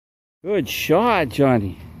Good shot,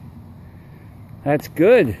 Johnny. That's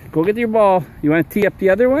good. Go get your ball. You want to tee up the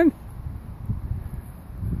other one?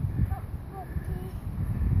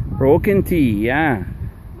 Broken tee, yeah.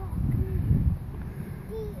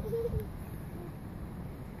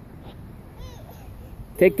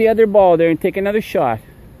 Take the other ball there and take another shot.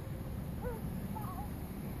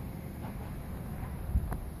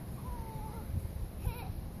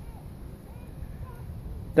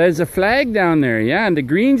 There's a flag down there, yeah, and the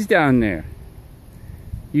green's down there.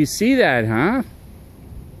 You see that, huh?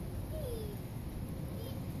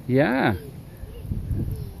 Yeah.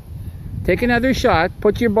 Take another shot.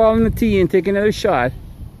 Put your ball in the tee and take another shot.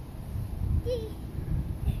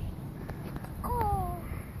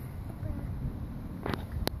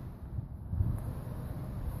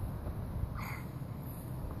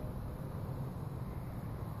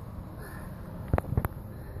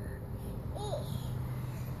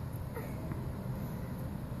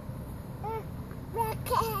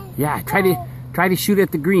 Yeah, try to shoot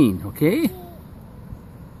at the green, okay?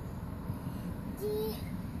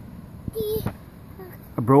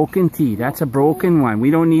 A broken tee. That's a broken one.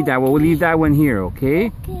 We don't need that. We'll leave that one here,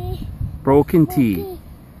 okay? Broken tee.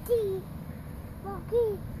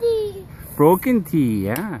 Broken tee,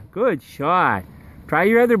 yeah. Good shot. Try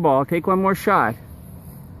your other ball. Take one more shot.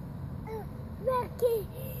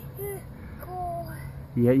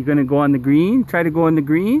 Yeah, you're gonna go on the green? Try to go on the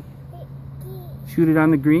green? Shoot it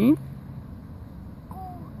on the green?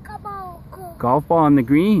 Golf ball on the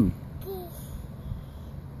green.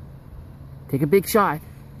 Take a big shot.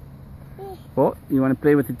 Oh, you want to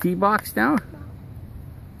play with the tee box now?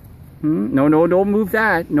 No, don't move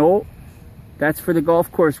that. No, that's for the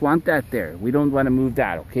golf course. Want that there. We don't want to move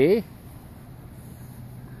that, okay?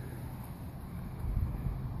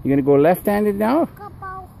 You're going to go left-handed now?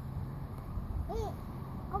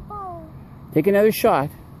 Take another shot.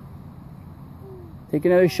 Take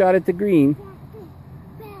another shot at the green.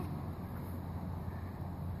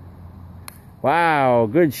 Wow,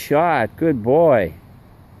 good shot. Good boy.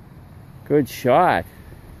 Good shot.